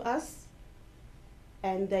come to us,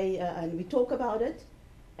 and we talk about it,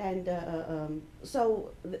 and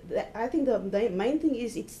so I think the main thing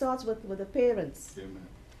is it starts with the parents. Amen.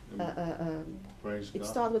 Praise It God.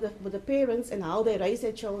 starts with the parents and how they raise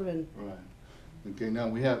their children. Right. Okay, now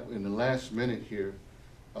we have, in the last minute here,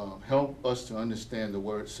 help us to understand the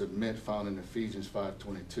word submit found in Ephesians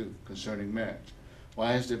 5:22 concerning marriage.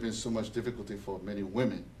 Why has there been so much difficulty for many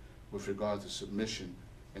women with regard to submission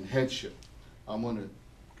and headship? I'm going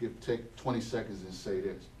to take 20 seconds and say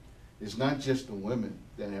this. It's not just the women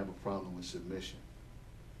that have a problem with submission,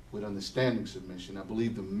 with understanding submission. I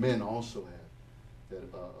believe the men also have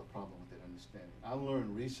a problem with that understanding. I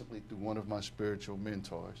learned recently through one of my spiritual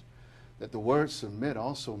mentors that the word submit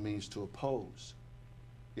also means to oppose.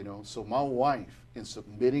 You know, so my wife, in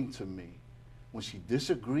submitting to me, when she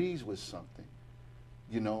disagrees with something,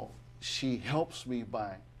 you know, she helps me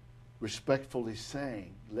by respectfully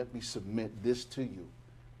saying, let me submit this to you.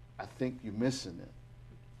 I think you're missing it.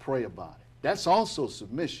 Pray about it. That's also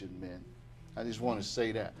submission, men. I just want to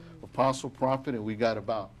say that. Apostle, prophet, and we got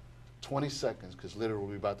about 20 seconds because literally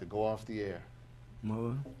we're about to go off the air.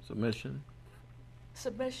 Mother, submission?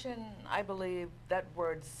 Submission, I believe that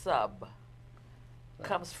word sub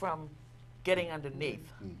comes from getting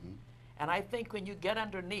underneath. And I think when you get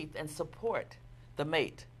underneath and support the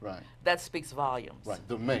mate, that speaks volumes. Right,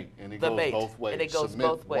 the mate, and it the goes mate, both ways. And it goes Submit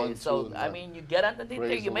both ways. one So, to I another. mean, you get underneath there,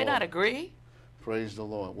 Praise you the may not Lord. agree. Praise the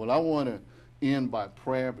Lord. Well, I want to end by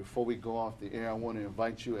prayer before we go off the air. I want to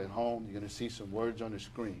invite you at home. You're going to see some words on the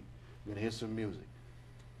screen. You're going to hear some music.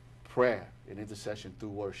 Prayer and intercession through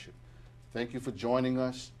worship. Thank you for joining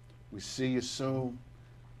us. We see you soon.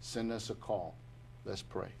 Send us a call. Let's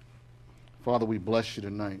pray. Father, we bless you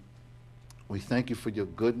tonight. We thank you for your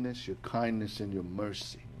goodness, your kindness, and your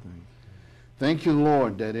mercy. Thank you,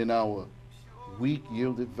 Lord, that in our weak,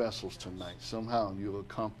 yielded vessels tonight, somehow you have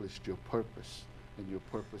accomplished your purpose, and your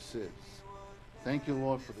purpose is. Thank you,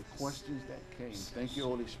 Lord, for the questions that came. Thank you,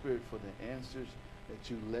 Holy Spirit, for the answers that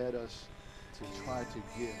you led us to try to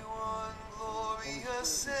give.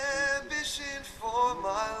 Glorious ambition for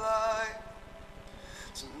my life,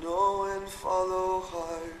 to know and follow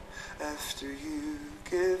hard after you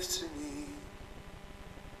give to me.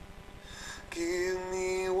 Give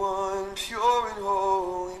me one pure and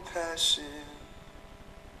holy passion.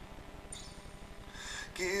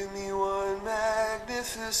 Give me one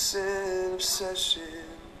magnificent obsession.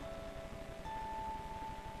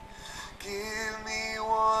 Give me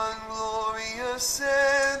one glorious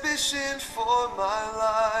ambition for my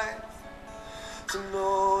life, to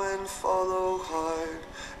know and follow hard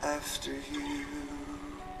after you.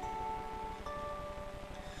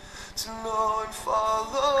 To know and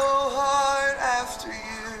follow hard after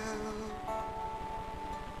you.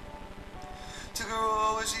 To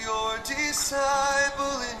grow as your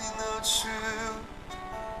disciple in the truth.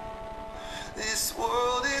 This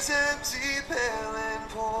world is empty, pale and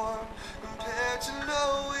poor, compared to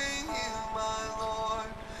knowing you, my Lord.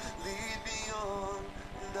 Lead me on,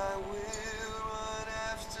 and I will run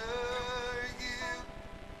after you.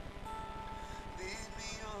 Lead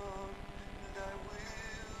me on, and I will.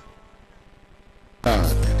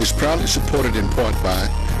 God is proudly supported in part by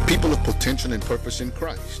People of Potential and Purpose in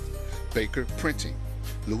Christ, Baker Printing,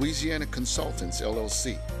 Louisiana Consultants,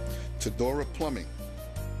 LLC, Tedora Plumbing,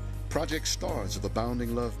 Project Stars of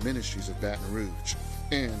Abounding Love Ministries of Baton Rouge,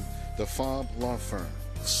 and the Fobb Law Firm.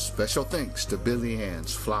 Special thanks to Billy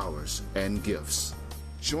Ann's Flowers and Gifts.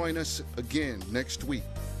 Join us again next week,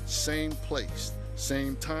 same place,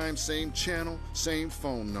 same time, same channel, same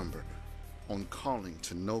phone number, on Calling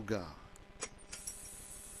to Know God.